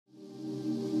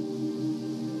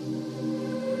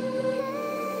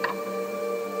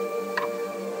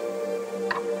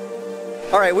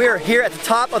All right, we are here at the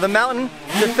top of the mountain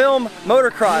to film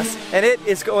motocross, and it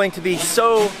is going to be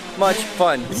so much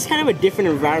fun. This is kind of a different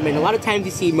environment. A lot of times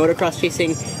you see motocross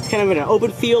chasing, it's kind of in an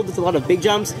open field, there's a lot of big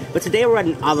jumps, but today we're at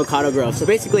an avocado grove. So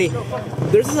basically,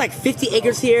 there's just like 50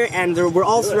 acres here, and we're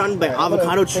all surrounded by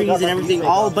avocado trees and everything,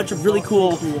 all a bunch of really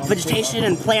cool vegetation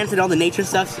and plants and all the nature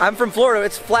stuff. I'm from Florida,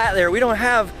 it's flat there. We don't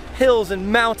have hills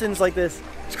and mountains like this.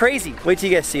 It's crazy. Wait till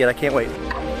you guys see it, I can't wait.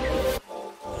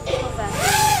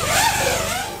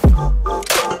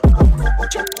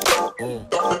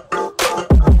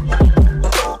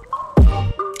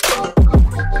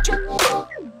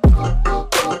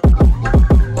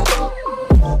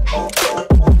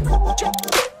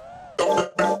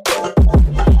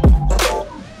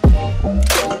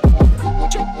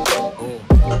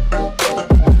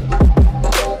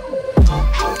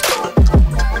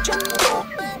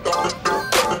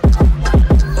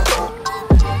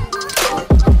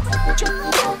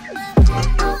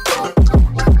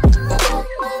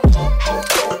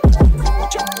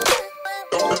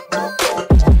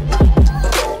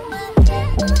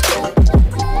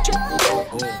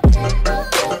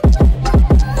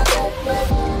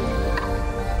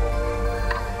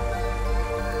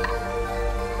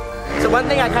 One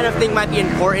thing I kind of think might be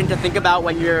important to think about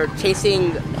when you're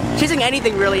chasing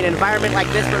anything really in an environment like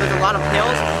this where there's a lot of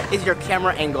hills is your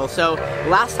camera angle. So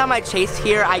last time I chased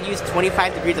here, I used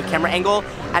 25 degrees of camera angle,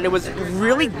 and it was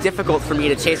really difficult for me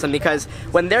to chase them because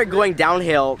when they're going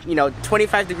downhill, you know,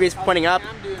 25 degrees pointing up,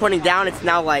 pointing down, it's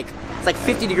now like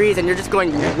 50 degrees and you're just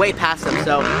going way past them.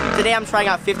 So today I'm trying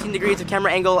out 15 degrees of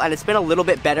camera angle and it's been a little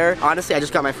bit better. Honestly, I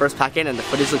just got my first pack in and the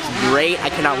footage looks great. I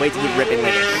cannot wait to keep ripping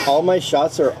later. All my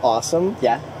shots are awesome.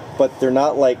 Yeah. But they're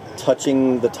not like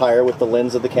touching the tire with the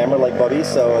lens of the camera like Bubby,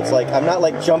 so it's like I'm not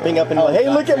like jumping up and like, hey,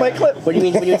 look at my clip. What do you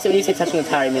mean when you say touching the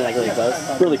tire? You mean like really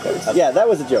close? Really close. Okay. Yeah, that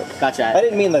was a joke. Gotcha. I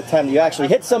didn't mean the time you actually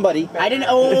hit somebody. I didn't.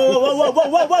 Oh,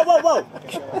 whoa!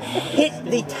 Hit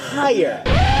the tire.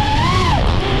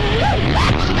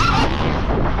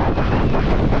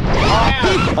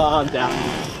 Oh, I'm down.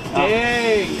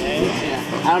 Dang.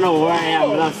 Yeah. I don't know where I am,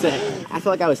 but I'm sick. I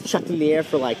feel like I was chucked in the air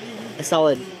for like a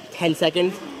solid 10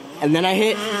 seconds, and then I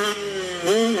hit.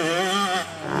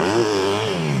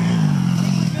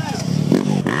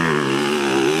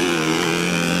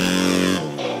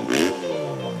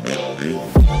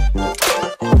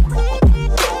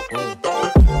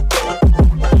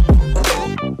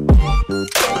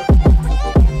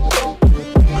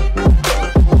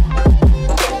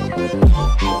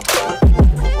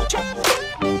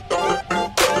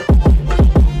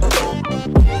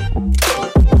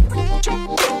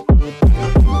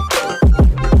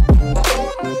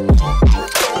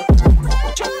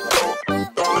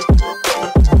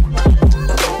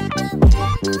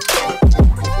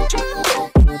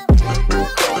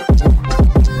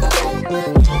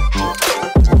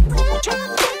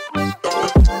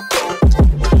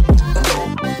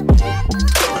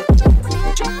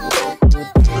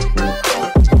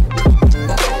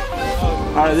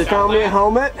 They found me a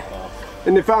helmet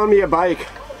and they found me a bike.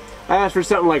 I asked for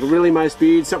something like really my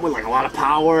speed, something with like a lot of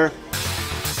power.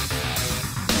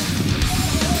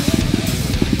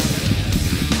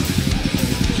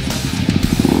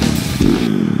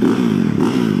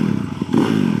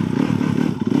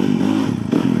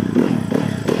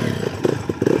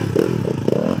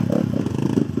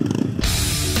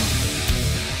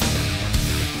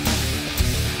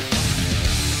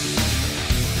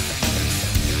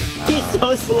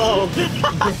 So slow.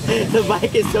 The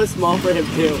bike is so small for him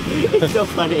too. It's so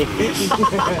funny.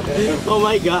 Oh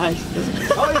my gosh.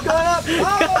 Oh, he's going up!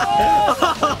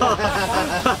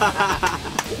 Oh!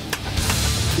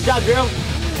 Good job, Drew.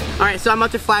 Alright, so I'm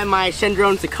about to fly my Shen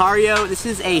drone Sicario. This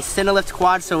is a Cinelift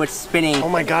quad, so it's spinning. Oh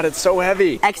my god, it's so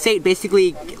heavy. X8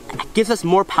 basically gives us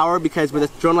more power because with a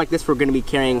drone like this, we're going to be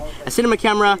carrying a cinema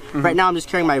camera. Right now, I'm just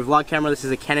carrying my vlog camera. This is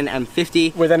a Canon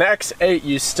M50. With an X8,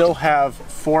 you still have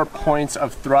 4 points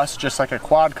of thrust, just like a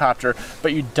quadcopter,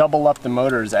 but you double up the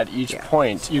motors at each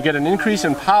point. You get an increase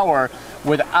in power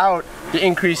without the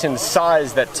increase in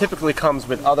size that typically comes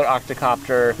with other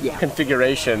octocopter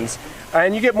configurations.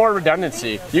 And you get more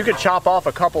redundancy. You could chop off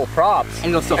a couple props and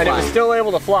it'll still fly. And it was still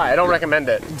able to fly. I don't recommend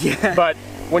it. Yeah. But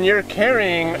when you're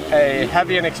carrying a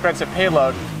heavy and expensive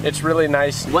payload, it's really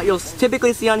nice. What you'll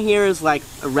typically see on here is like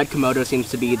a red Komodo seems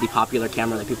to be the popular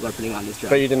camera that people are putting on this drone.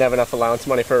 But you didn't have enough allowance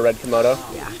money for a red Komodo?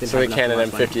 Yeah. So the Canon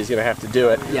M50 is going to have to do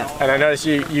it. Yeah. And I noticed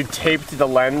you taped the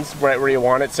lens right where you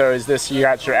want it, so is this, you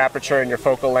got your aperture and your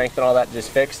focal length and all that just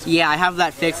fixed? Yeah, I have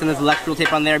that fixed and there's electrical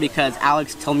tape on there because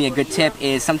Alex told me a good tip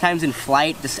is sometimes in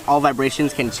flight, just all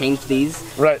vibrations can change these.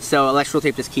 Right. So electrical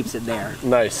tape just keeps it there.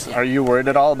 Nice. Yeah. Are you worried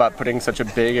at all about putting such a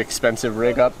big, expensive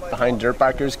rig up behind dirt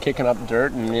bikers, kicking up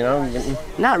dirt and, you know?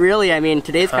 Not really. I mean,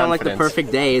 today's kind of like the Confidence.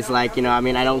 perfect day. It's like, you know, I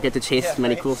mean, I don't get to chase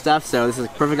many cool stuff, so this is a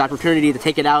perfect opportunity to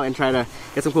take it out and try to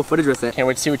get some cool footage with it. Can't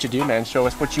wait to see what you do, man. Show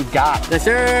us what you got. Yes,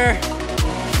 sir!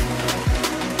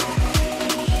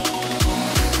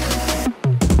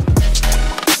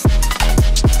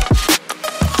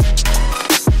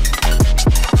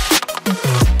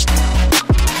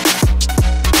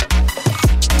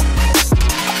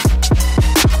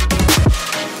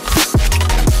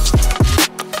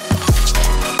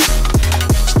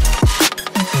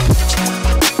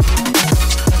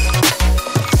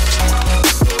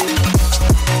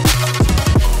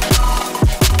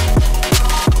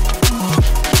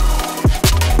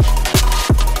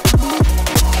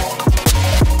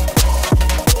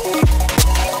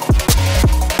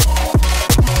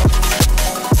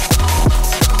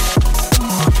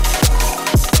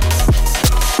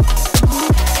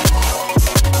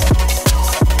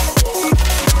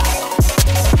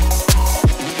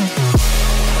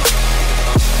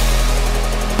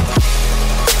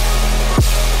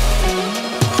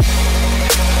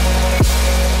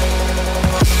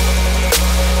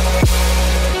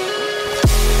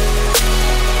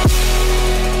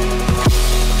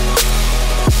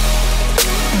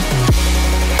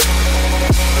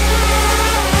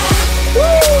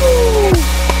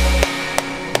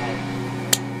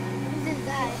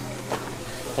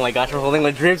 Oh my gosh, we're holding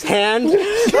like Drib's hand.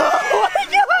 Oh my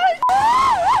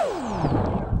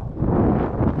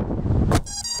god!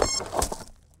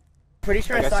 Pretty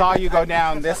sure I saw you go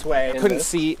down this way. Couldn't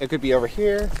see. It could be over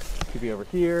here. Could be over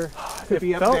here. Could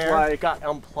be up felt there. like it got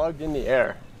unplugged in the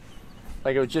air.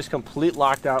 Like it was just complete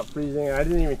locked out, freezing. I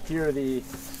didn't even hear the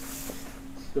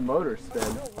motor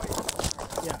spin.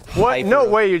 Yeah. What? No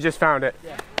way you just found it.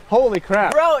 Yeah. Holy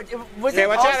crap. Bro, was Okay, it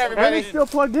watch also, out, everybody. And it's still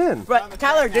plugged in. But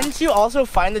Tyler, didn't you also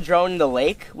find the drone in the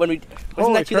lake when we? Wasn't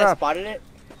Holy that you that crap. spotted it?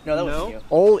 No, that wasn't you.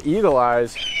 Old eagle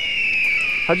eyes.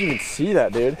 How'd you even see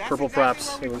that, dude? Purple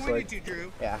flaps. It was like.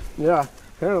 Yeah. Yeah,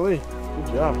 apparently. Good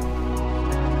job.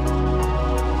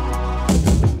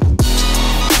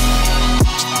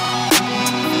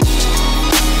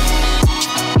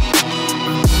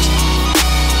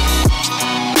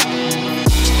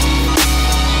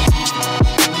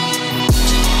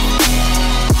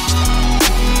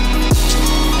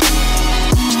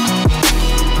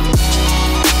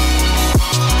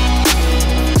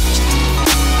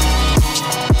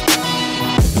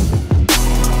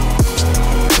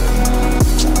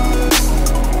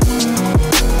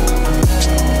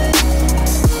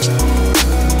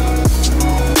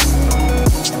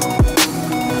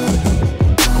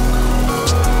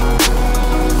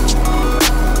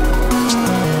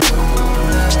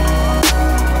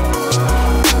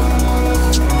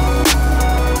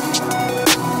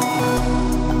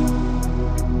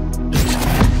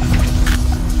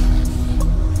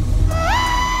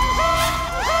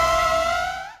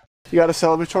 You got a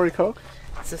celebratory Coke?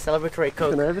 It's a celebratory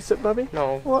Coke. Can I have a sip, Bubby?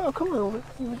 No. Well, oh, come on.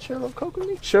 You want to share a little Coke with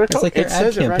me? Share a Coke? like their it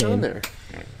ad says it right campaign. on there.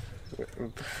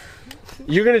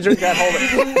 You're gonna drink that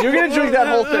whole. You're gonna drink that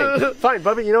whole thing. Fine,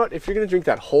 Bubby. You know what? If you're gonna drink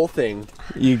that whole thing,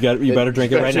 You better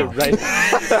drink it right now. Right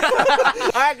now.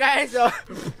 All right, guys. So.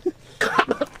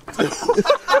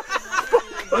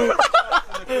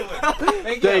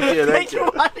 Thank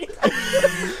you.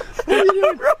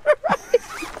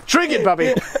 Drink it,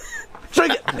 Bubby.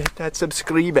 Drink it. Hit that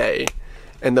subscribe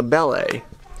and the bell,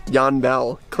 yon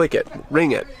bell. Click it,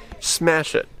 ring it,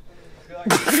 smash it.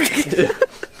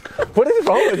 What is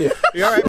wrong with you? You alright?